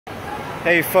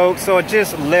Hey folks, so I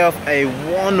just left a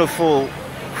wonderful,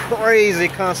 crazy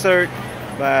concert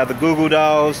by the Goo Goo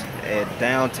Dolls at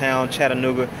downtown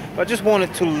Chattanooga. I just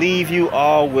wanted to leave you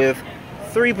all with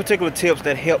 3 particular tips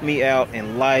that help me out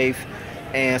in life,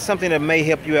 and something that may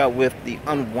help you out with the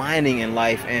unwinding in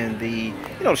life and the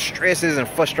stresses and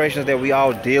frustrations that we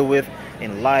all deal with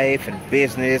in life and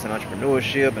business and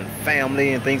entrepreneurship and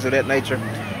family and things of that nature.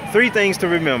 3 things to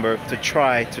remember to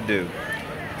try to do.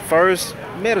 First,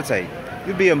 meditate.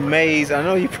 You'd be amazed. I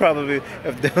know you probably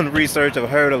have done research or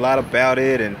heard a lot about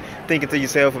it and thinking to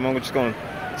yourself, am I just going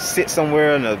to sit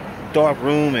somewhere in a dark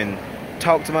room and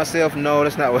talk to myself? No,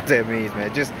 that's not what that means,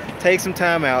 man. Just take some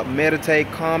time out,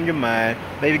 meditate, calm your mind,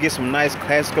 maybe get some nice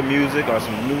classical music or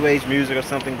some new age music or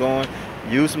something going.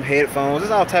 Use some headphones.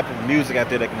 There's all type of music out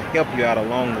there that can help you out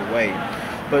along the way.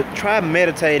 But try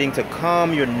meditating to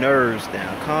calm your nerves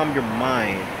down, calm your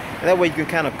mind. And that way you can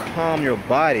kind of calm your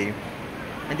body,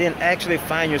 and then actually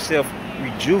find yourself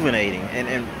rejuvenating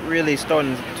and really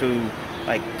starting to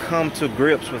come to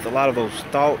grips with a lot of those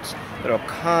thoughts that are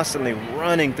constantly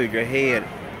running through your head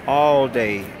all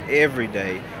day, every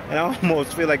day, and I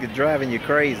almost feel like it's driving you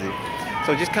crazy.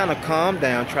 So just kind of calm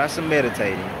down, try some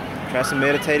meditating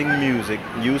music,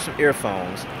 use some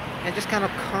earphones, and just kind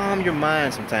of calm your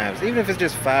mind sometimes. Even if it's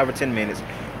just 5 or 10 minutes,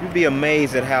 you'd be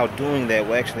amazed at how doing that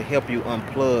will actually help you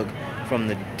unplug from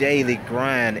the daily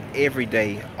grind every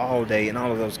day, all day, and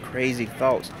all of those crazy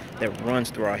thoughts that runs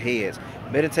through our heads.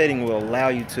 Meditating will allow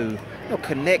you to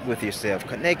connect with yourself,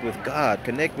 connect with God,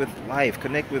 connect with life,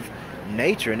 connect with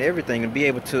nature and everything, and be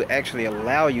able to actually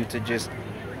allow you to just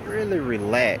really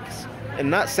relax.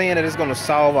 And not saying that it's going to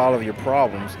solve all of your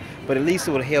problems, but at least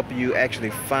it will help you actually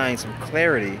find some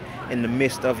clarity in the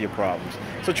midst of your problems.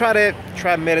 So try that,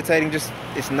 try meditating. Just,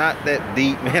 it's not that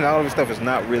deep, man. All of this stuff is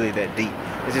not really that deep.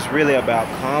 It's just really about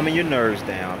calming your nerves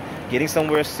down, getting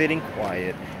somewhere, sitting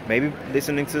quiet, maybe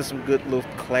listening to some good little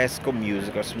classical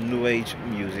music or some new age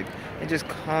music, and just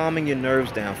calming your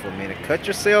nerves down for a minute. Cut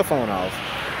your cell phone off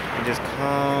and just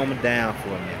calm down for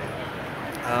a minute.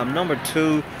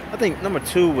 I think number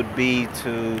two would be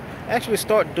to actually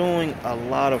start doing a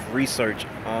lot of research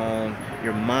on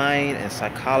your mind and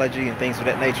psychology and things of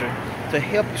that nature to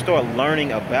help you start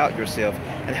learning about yourself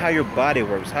and how your body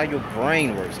works, how your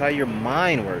brain works, how your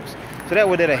mind works. So that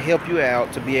way that'll help you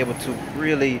out to be able to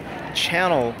really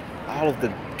channel all of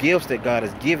the gifts that God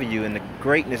has given you and the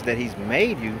greatness that He's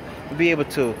made you, to be able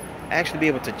to actually be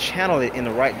able to channel it in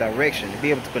the right direction, to be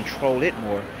able to control it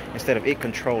more instead of it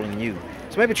controlling you.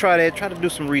 So maybe try that. Try to do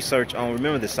some research on,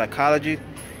 remember, the psychology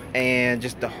and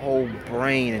just the whole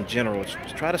brain in general.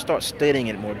 Just try to start studying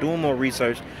it more, doing more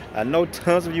research. I know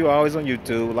tons of you are always on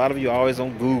YouTube. A lot of you are always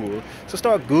on Google. So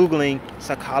start Googling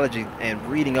psychology and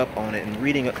reading up on it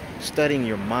and studying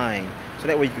your mind. So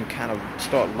that way you can kind of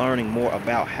start learning more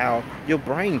about how your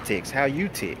brain ticks, how you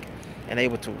tick, and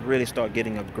able to really start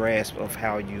getting a grasp of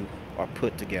how you are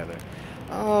put together.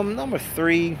 Number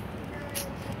 3,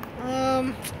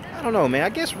 I don't know, man. I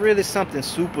guess really something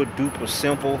super duper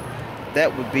simple.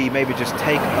 That would be maybe just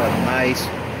take a nice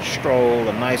stroll,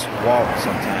 a nice walk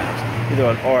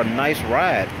sometimes, or a nice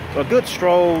ride. So a good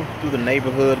stroll through the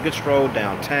neighborhood, a good stroll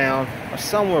downtown, or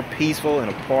somewhere peaceful in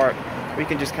a park where you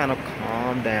can just kind of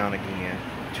calm down again.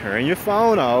 Turn your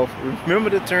phone off. Remember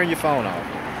to turn your phone off.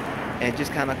 And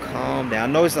just kind of calm down.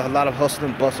 I know it's a lot of hustle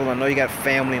and bustle. I know you got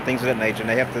family and things of that nature, and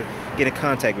they have to get in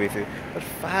contact with you. But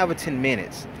 5 or 10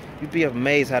 minutes, you'd be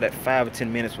amazed how that 5 or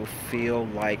 10 minutes will feel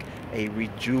like a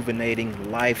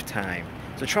rejuvenating lifetime.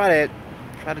 So try that.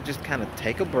 Try to just kind of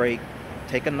take a break,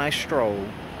 take a nice stroll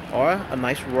or a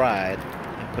nice ride,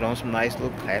 and put on some nice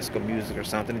little classical music or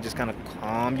something and just kind of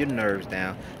calm your nerves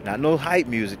down. Not no hype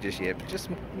music just yet, but just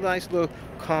some nice little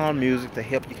calm music to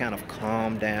help you kind of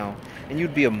calm down. And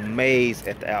you'd be amazed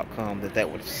at the outcome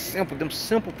them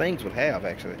simple things would have,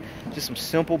 actually. Just some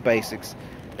simple basics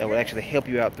that would actually help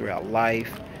you out throughout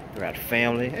life, throughout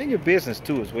family, and your business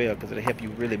too as well, because it'll help you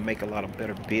really make a lot of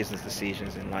better business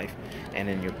decisions in life and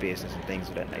in your business and things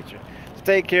of that nature. So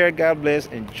take care, God bless,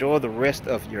 enjoy the rest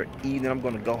of your evening. I'm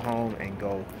going to go home and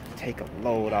go take a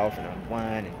load off and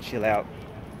unwind and chill out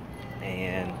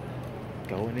and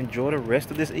go and enjoy the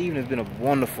rest of this evening. It's been a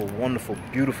wonderful, wonderful,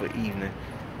 beautiful evening.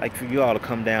 Like for you all to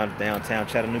come down to downtown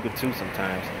Chattanooga too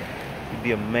sometimes. You'd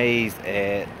be amazed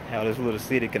at how this little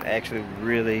city can actually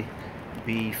really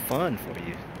be fun for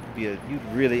you. You'd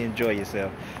really enjoy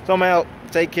yourself. So I'm out.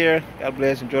 Take care. God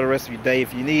bless. Enjoy the rest of your day.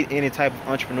 If you need any type of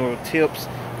entrepreneurial tips,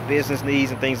 business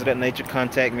needs, and things of that nature,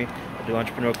 contact me. I do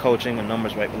entrepreneur coaching. The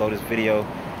number's right below this video,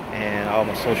 and all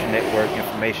my social network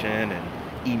information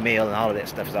and email, and all of that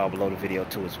stuff is all below the video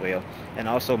too as well. And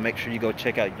also make sure you go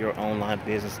check out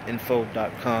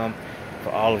youronlinebusinessinfo.com for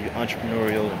all of your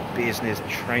entrepreneurial and business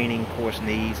training course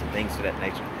needs and things of that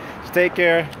nature. So take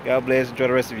care. God bless. Enjoy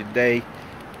the rest of your day.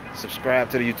 Subscribe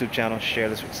to the YouTube channel. Share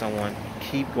this with someone.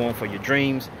 Keep going for your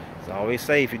dreams. As I always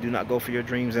say, if you do not go for your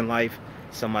dreams in life,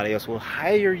 somebody else will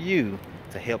hire you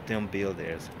to help them build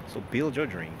theirs. So build your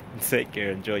dream. Take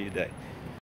care. Enjoy your day.